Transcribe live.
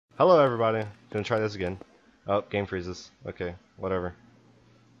Hello everybody. Gonna try this again. Oh, game freezes. Okay, whatever.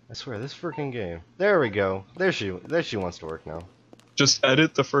 I swear, this freaking game. There we go. There she wants to work now. Just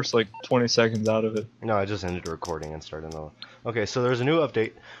edit the first like 20 seconds out of it. No, I just ended recording and started another. Okay, so there's a new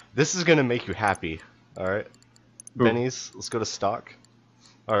update. This is gonna make you happy. Alright. Benny's, let's go to stock.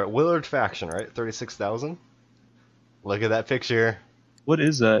 Alright, Willard faction, right? 36,000. Look at that picture. What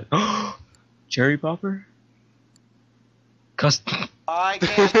is that? Cherry popper? I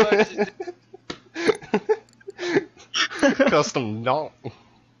can't touch it. Custom donk.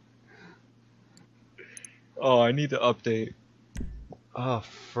 Oh, I need to update. Oh,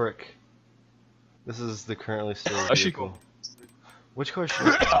 frick. This is the currently still I should vehicle. go. Which car should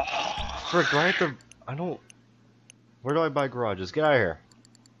frick, do I have to... I don't... Where do I buy garages? Get out of here.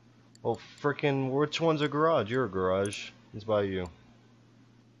 Well, frickin', which one's a garage? You're a garage. Let's buy you.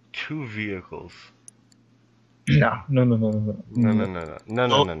 2 vehicles. No. No.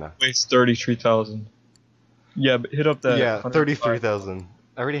 Waste 33,000. Yeah, but hit up that. Yeah, 33,000.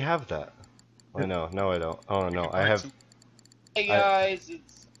 I already have that. I know. No, I don't. Oh no, I have. Hey guys,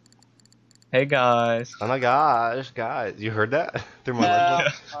 it's Hey guys. Oh my gosh, guys, you heard that? Through my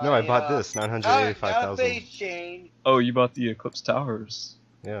laptop? No, I bought this, got 985,000. face change. Oh, you bought the Eclipse Towers.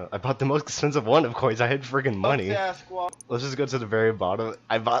 Yeah, I bought the most expensive one, of course. I had friggin' money. Sasquatch. Let's just go to the very bottom.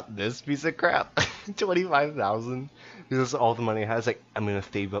 I bought this piece of crap, 25,000. Because that's all the money I had. It's like, I'm gonna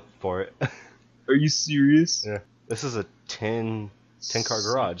save up for it. Are you serious? Yeah, this is a 10 car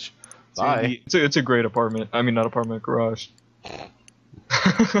garage. Bye. It's a great apartment. I mean, not apartment, garage. In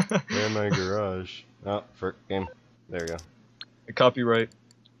my garage. Oh, frick, game. There we go. Copyright.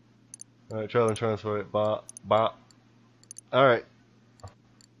 Alright, travel and transport. Bop. Alright.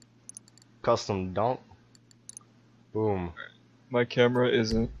 Custom donk. Boom. My camera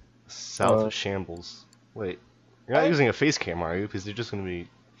isn't. South of Shambles. Wait. You're not using a face cam, are you? Because you're just gonna be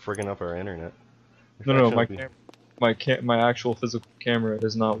frigging up our internet. No, my actual physical camera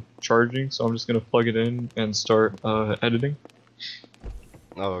is not charging, so I'm just gonna plug it in and start editing.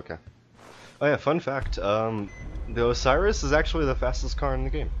 Oh, okay. Oh yeah, fun fact, the Osiris is actually the fastest car in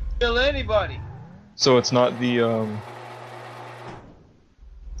the game. Kill anybody. So it's not the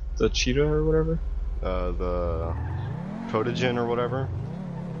cheetah or whatever? The Protogen or whatever?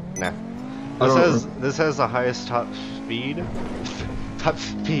 Nah. This has the highest top speed,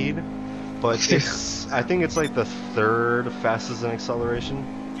 but it's, I think it's like the 3rd fastest in acceleration.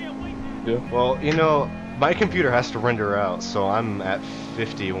 Yeah. Well, you know, my computer has to render out, so I'm at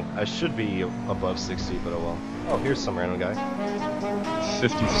 50. I should be above 60, but oh well. Oh, here's some random guy.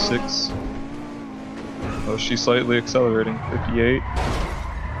 56. Oh, she's slightly accelerating. 58.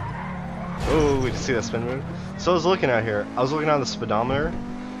 Oh, we can see that spin move. So I was looking out here. I was looking on the speedometer,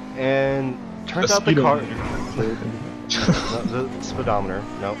 and turns out the car. No, the speedometer.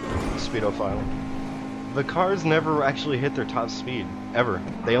 Nope. Speedophile. The cars never actually hit their top speed ever.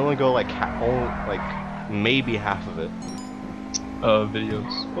 They only go like maybe half of it.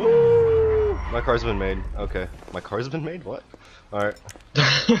 Videos. Ooh, my car's been made. Okay. My car's been made? What? Alright.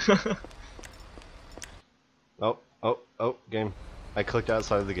 Oh, game. I clicked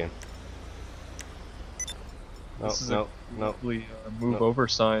outside of the game. No, This is no. move over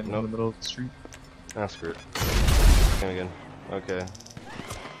sign Nope. in the middle of the street. Ah, screw it. Game again. Okay.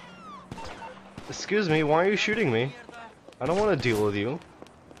 Excuse me, why are you shooting me? I don't want to deal with you.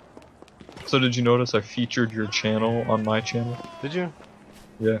 So did you notice I featured your channel on my channel? Did you?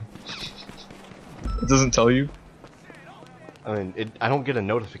 Yeah. It doesn't tell you? I mean, I don't get a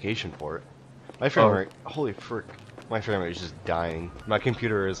notification for it. My frame rate, holy frick. My frame rate is just dying. My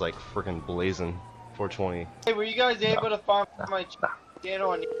computer is like freaking blazing. 420. Hey, were you guys able to find my channel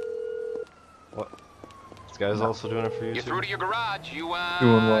on? What? This guy's also doing it for you You're too? through to your garage. You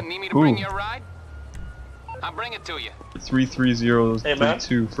Doing what? need me to bring Ooh. you a ride? I'll bring it to you.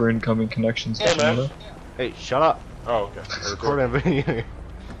 33032 for incoming connections. Hey, man. Canada. Hey, shut up! Oh, okay. Recording video.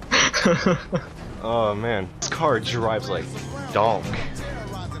 Oh man, this car drives like donk.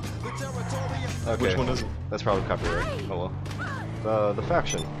 Okay. Which one is it? That's probably copyright. Oh well. The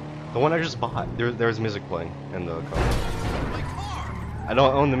faction. The one I just bought. There's music playing in the car. I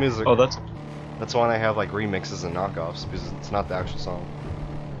don't own the music. Oh, that's That's why I have like remixes and knockoffs because it's not the actual song.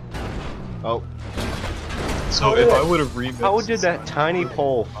 Oh. so. If I would have remixed, How did that tiny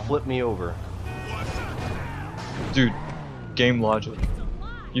pole flip me over? dude, game logic.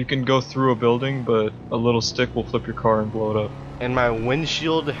 You can go through a building, but a little stick will flip your car and blow it up. And my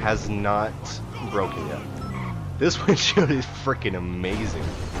windshield has not broken yet. This windshield is freaking amazing.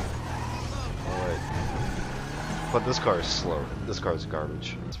 Alright. But this car is slow. This car is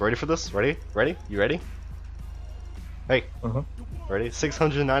garbage. So ready for this? Ready? Ready? You ready? Hey. Uh-huh. Ready?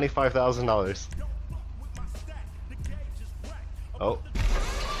 $695,000. Oh.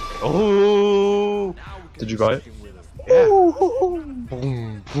 Oh! Did you buy it? Yeah.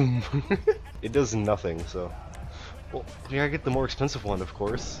 Boom, boom. It does nothing, so. Well, you gotta get the more expensive one, of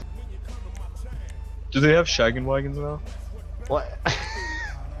course. Do they have shaggin' wagons now? What?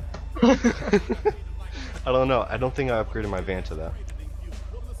 I don't know. I don't think I upgraded my van to that.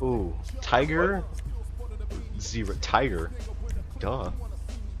 Ooh, tiger? Zebra. Tiger? Duh.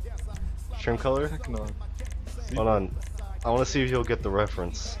 Trim color? Heck no. Hold on. I want to see if you'll get the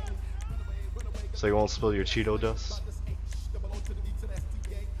reference. So you won't spill your Cheeto dust.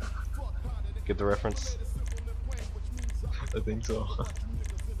 Get the reference? I think so.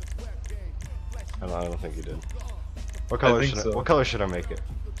 I don't think you did. What I color think so. what color should I make it?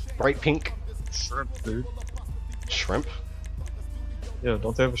 Bright pink? Shrimp, dude. Shrimp? Yeah,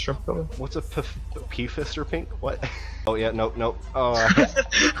 don't they have a shrimp color? What's a pea fister pink? What? Oh yeah, nope, nope. Oh,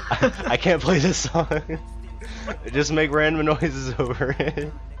 I can't play this song. Just make random noises over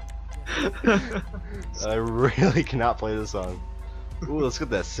it. I really cannot play this song. Ooh, let's get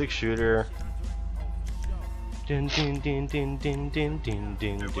that 6-shooter. Din din din din din din din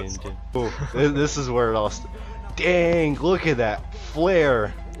din din din. Ooh, this is where it all. Dang! Look at that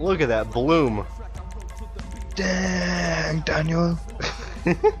flare! Look at that bloom! Dang, Daniel.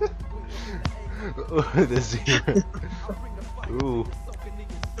 Ooh, the zebra. Ooh.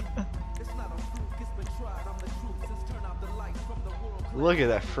 Look at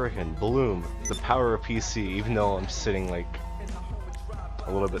that frickin' bloom. The power of PC, even though I'm sitting like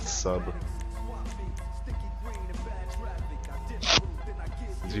a little bit sub.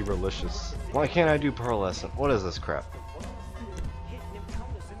 Zebralicious. Why can't I do pearlescent? What is this crap?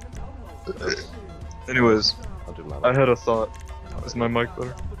 Anyways, I'll do my I had a thought. Is my mic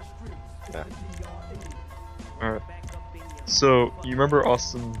better? Yeah. Alright. So, you remember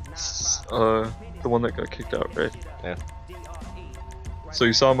Austin, the one that got kicked out, right? Yeah. So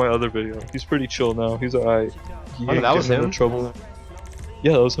you saw my other video. He's pretty chill now. He's alright. He Oh, that was getting him? into trouble.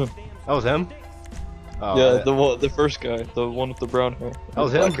 Yeah, that was him. That was him? Oh, Yeah, the first guy, the one with the brown hair. That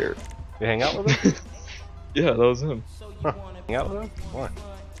was black him? hair. You hang out with him? Yeah, that was him. Huh. Hang out with him? Why?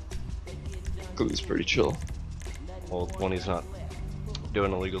 Cause he's pretty chill. Well, when he's not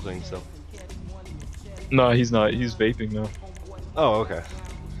doing illegal things, so. Nah, he's not. He's vaping now. Oh, okay.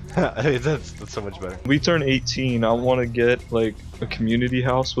 that's so much better. We turn 18. I want to get like a community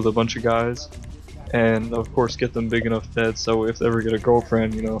house with a bunch of guys, and of course get them big enough beds so if they ever get a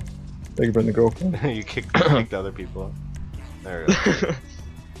girlfriend, you know, they can bring the girlfriend. You kick the other people out. There we go.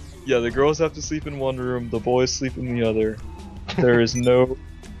 Yeah, the girls have to sleep in one room, the boys sleep in the other. There is no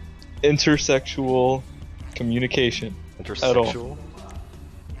intersexual communication at all. Intersexual?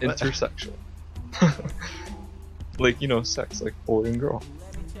 Intersexual. Like, you know, sex, like boy and girl.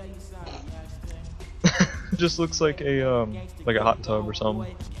 It just looks like a hot tub or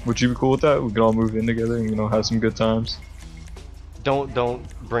something. Would you be cool with that? We could all move in together and, you know, have some good times. Don't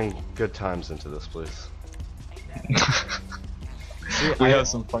bring good times into this, please. See, We have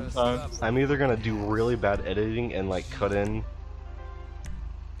some fun times. I'm either gonna do really bad editing and like cut in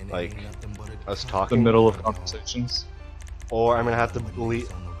like us The talking, middle of conversations. or I'm gonna have to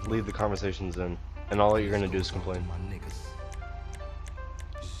leave the conversations in, and all you're gonna do is complain.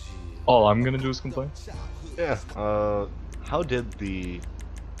 All I'm gonna do is complain. Yeah. How did the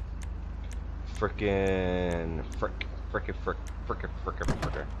frickin'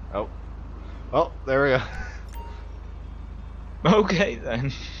 Oh. Oh, there we go. Okay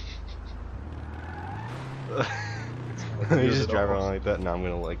then. You just drive around like that. Now I'm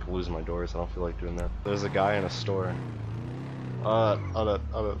gonna like lose my doors. I don't feel like doing that. There's a guy in a store. Let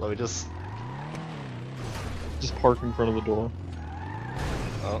me just park in front of the door.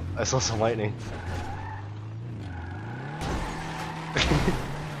 Oh, I saw some lightning.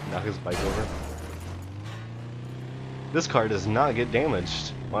 Knock his bike over. This car does not get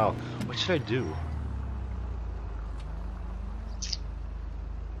damaged. Wow. What should I do?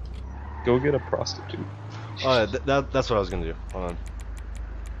 Go get a prostitute. That's what I was gonna do. Hold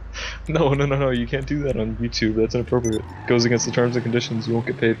on. No, you can't do that on YouTube. That's inappropriate. It goes against the terms and conditions. You won't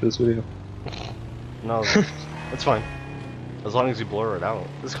get paid for this video. No, that's fine. As long as you blur it out.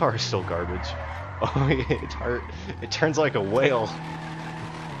 This car is still garbage. Oh, it turns like a whale.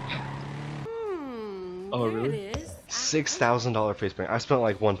 Oh, really? $6,000 face paint. I spent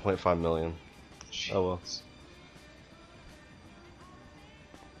like 1.5 million. Oh well.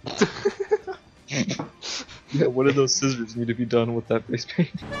 Yeah, what do those scissors need to be done with that face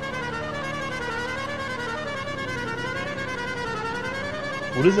paint?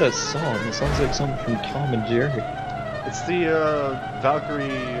 What is that song? It sounds like something from Tom and Jerry. It's the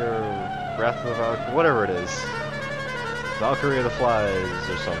Valkyrie or Wrath of the Valkyrie, whatever it is. Valkyrie of the Flies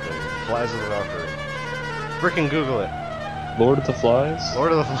or something. Flies of the Valkyrie. Frickin' Google it. Lord of the Flies?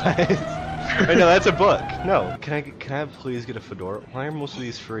 Lord of the Flies. Wait, no, that's a book. No, can I please get a fedora? Why are most of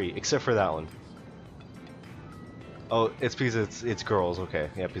these free except for that one? Oh, it's because it's girls. Okay,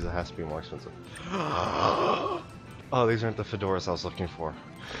 yeah, because it has to be more expensive. Oh, these aren't the fedoras I was looking for.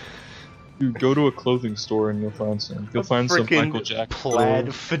 Dude, go to a clothing store and you'll find some. You'll find some Michael Jackson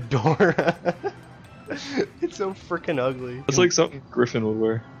plaid fedora. It's so freaking ugly. It's like something Griffin would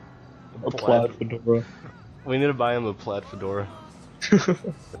wear. A plaid fedora. We need to buy him a plaid fedora.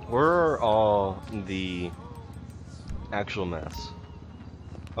 Where are all the actual masks?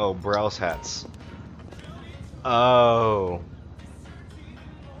 Oh, browse hats. Oh.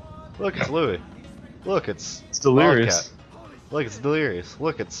 Look, it's Louis. Look, it's Delirious. Wildcat. Look, it's Delirious.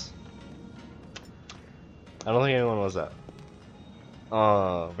 Look, it's... I don't think anyone was that.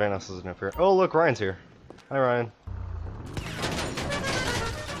 Vanos isn't up here. Oh, look, Ryan's here. Hi, Ryan.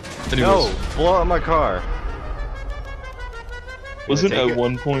 Anyways, No! Blow up my car! wasn't take at it?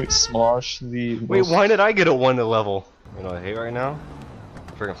 one point Smosh the Wait, most... why did I get a 1 to level? You know what I hate right now?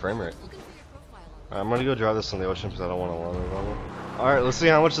 Freaking frame rate. Alright, I'm gonna go drive this on the ocean because I don't want to level. Alright, let's see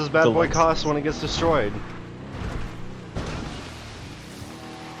how much this bad boy costs when it gets destroyed.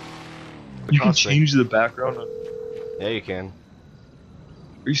 You can change the background of... Yeah, you can.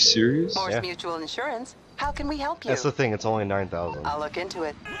 Are you serious? Morse Yeah. Mutual Insurance. How can we help you? That's the thing, it's only 9,000. I'll look into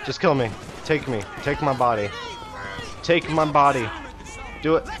it. Just kill me. Take me. Take my body. Take my body.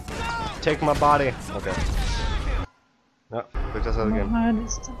 Do it. Take my body. Okay. No, pick us out again.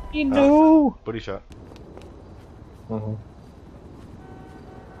 No! Booty shot. Uh-huh.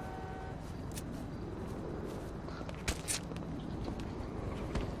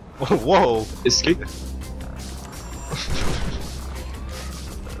 Whoa! Escape.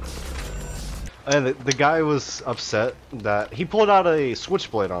 And the guy was upset that he pulled out a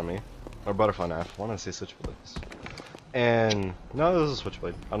switchblade on me. Or butterfly knife. Why did I say switchblades? And no, it was a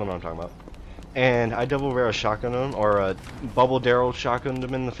switchblade. I don't know what I'm talking about. And I double barrel shotgunned him, or bubble barrel shotgunned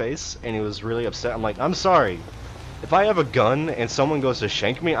him in the face, and he was really upset. I'm like, I'm sorry. If I have a gun and someone goes to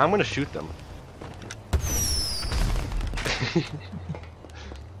shank me, I'm gonna shoot them.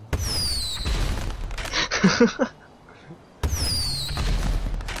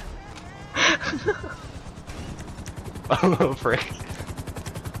 Oh, frick.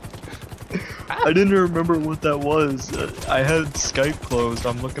 I didn't remember what that was. I had Skype closed.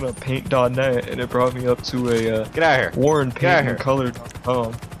 I'm looking up paint.net and it brought me up to a Get out of here. Warren Get out of Paint and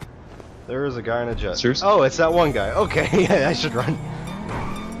Color.com. There is a guy in a jet. Seriously? Oh, it's that one guy. Okay, yeah, I should run.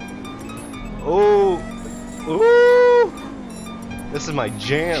 Oh, ooh! This is my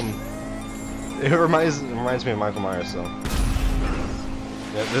jam. It reminds me of Michael Myers, so.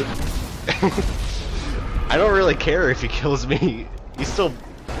 Yeah, I don't really care if he kills me.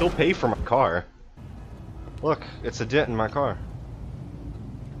 He'll pay for my car. Look, it's a dent in my car.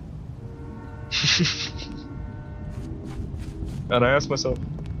 And I asked myself,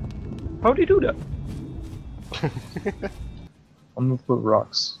 how do you do that? I'm gonna put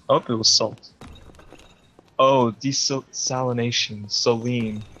rocks. Oh, it was salt. Oh, desalination.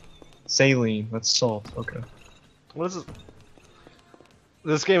 Saline. That's salt. Okay. What is this?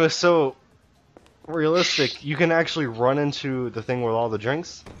 This game is so realistic. You can actually run into the thing with all the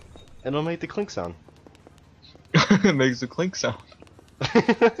drinks, and it'll make the clink sound. It makes a clink sound.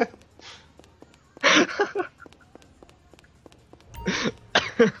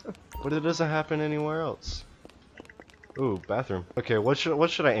 But it doesn't happen anywhere else. Ooh, bathroom. Okay, what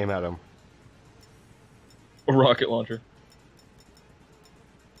should I aim at him? A rocket launcher.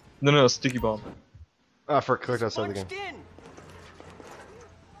 No, sticky bomb. Ah, for click outside the game.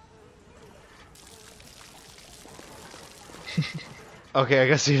 Okay, I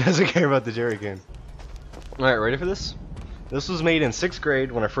guess he doesn't care about the jerry can. Alright, ready for this? This was made in 6th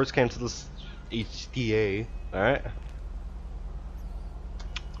grade when I first came to this HTA. Alright.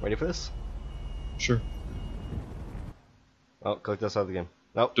 Ready for this? Sure. Oh, click outside the game.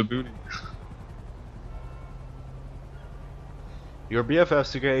 Nope. The booty. Your BFF,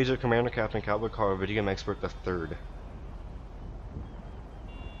 Secret Agent Commander Captain CaptainCarl, Video Game Expert the 3rd.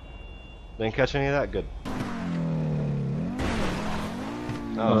 Didn't catch any of that? Good.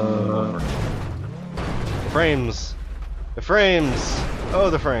 Oh. The frames! The frames! Oh,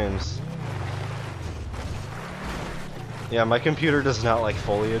 the frames! Yeah, my computer does not like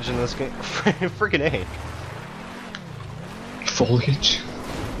foliage in this game. Freaking A. Foliage?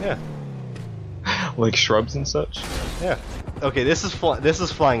 Yeah. Like shrubs and such? Yeah. Okay, this is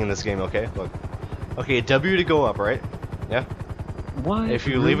flying in this game, okay? Look. Okay, W to go up, right? Yeah. What? If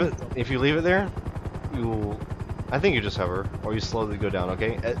you leave it there, you, I think you just hover, or you slowly go down.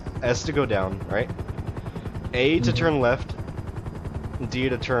 Okay. S to go down, right? A to turn left. D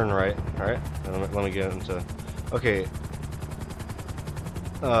to turn right. All right. Let me get into. Okay.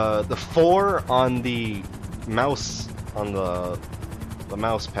 The 4 on the mouse, on the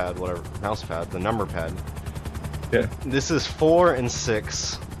mouse pad, whatever mouse pad, the number pad. Yeah. This is 4 and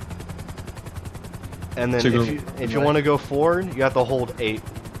 6. And then To if you want to go forward, you have to hold 8.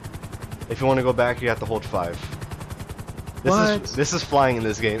 If you want to go back, you have to hold 5. This is flying in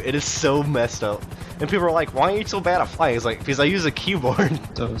this game. It is so messed up. And people are like, "Why are you so bad at flying?" It's like, because I use a keyboard.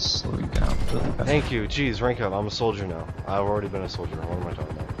 It does slow you down. Thank you. Jeez, rank up. I'm a soldier now. I've already been a soldier. What am I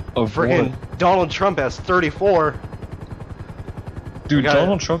talking about? Oh, Freaking Donald Trump has 34. Dude,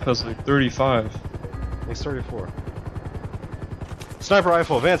 Donald Trump has like 35. He's 34. Sniper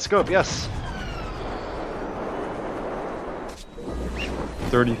rifle, advanced scope, yes.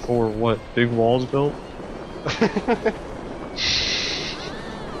 34 what? Big walls built?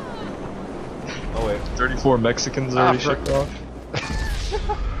 Oh wait. 34 Mexicans already shipped off?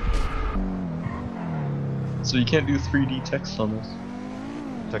 So you can't do 3D text on this.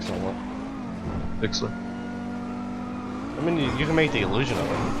 Text on what? Pixel. I mean, you can make the illusion of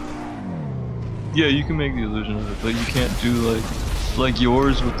it. Yeah, you can make the illusion of it, but you can't do like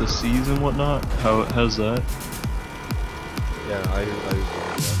yours with the C's and whatnot. How it has that. Yeah, I use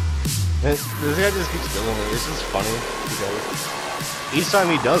that. This guy just keeps doing it. This is funny because each time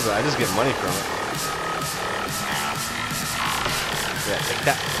he does it, I just get money from it. Yeah, take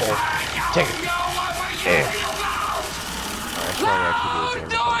that. Oh, take it. Alright, I actually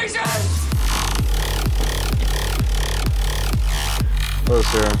do a game. Hello,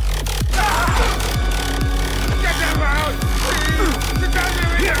 sir. Get them out! Get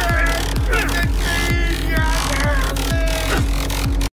them here!